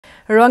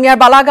ৰঙিয়াৰ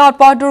বালাগাঁৱত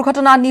পথ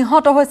দুৰ্ঘটনা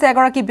নিহত হৈছে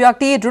এগৰাকী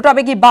ব্যক্তি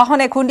দ্ৰুতবেগী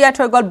বাহনে খুন্দিয়াই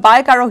থৈ গ'ল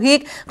বাইক আৰোহীক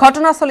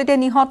ঘটনাস্থলীতে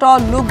নিহত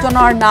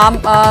লোকজনৰ নাম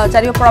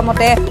জানিব পৰা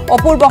মতে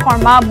অপূৰ্ব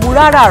শৰ্মা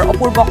মুৰাৰাৰ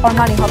অপূৰ্ব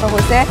শৰ্মা নিহত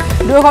হৈছে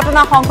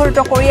দুৰ্ঘটনা সংঘটিত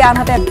কৰি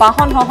আনহাতে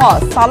বাহনসহ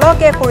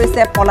চালকে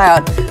কৰিছে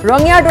পলায়ন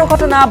ৰঙিয়াৰ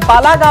দুৰ্ঘটনা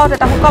বালাগাঁৱত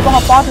এটা হুকাবহ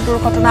পথ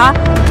দুৰ্ঘটনা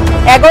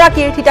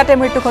এগৰাকীৰ থিতাতে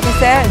মৃত্যু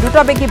ঘটিছে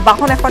দ্ৰুতবেগী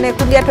বাহন এখনে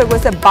খুন্দিয়াই থৈ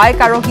গৈছে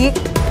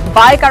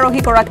বাইক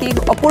আৰোহী গৰাকী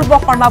অপূৰ্ব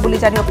শৰ্মা বুলি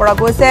জানিব পৰা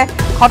গৈছে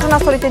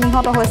ঘটনাস্থলীতে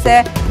নিহত হৈছে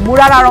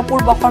মুৰাৰাৰ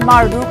অপূৰ্ব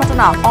শৰ্মাৰ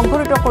দুৰ্ঘটনা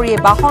সংঘটিত কৰি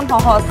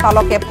বাহনসহ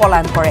চালকে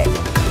পলায়ন কৰে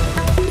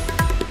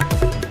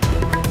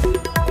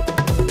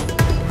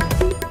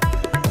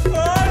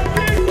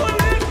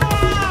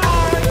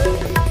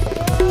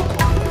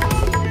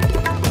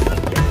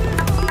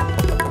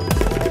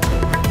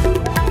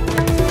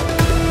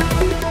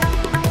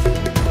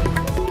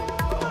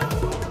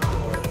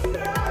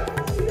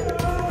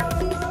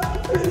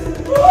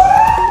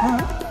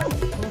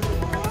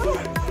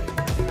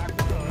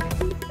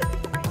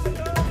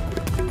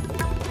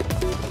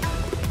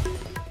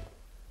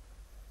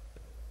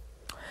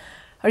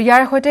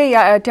ইয়াৰ হৈতে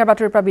এতিয়া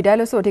বাতৰিৰ পৰা বিদায়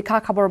লৈছো অধিক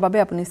খবৰৰ বাবে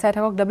আপুনি চাই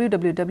থাকক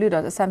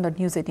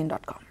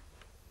www.assam.news18.com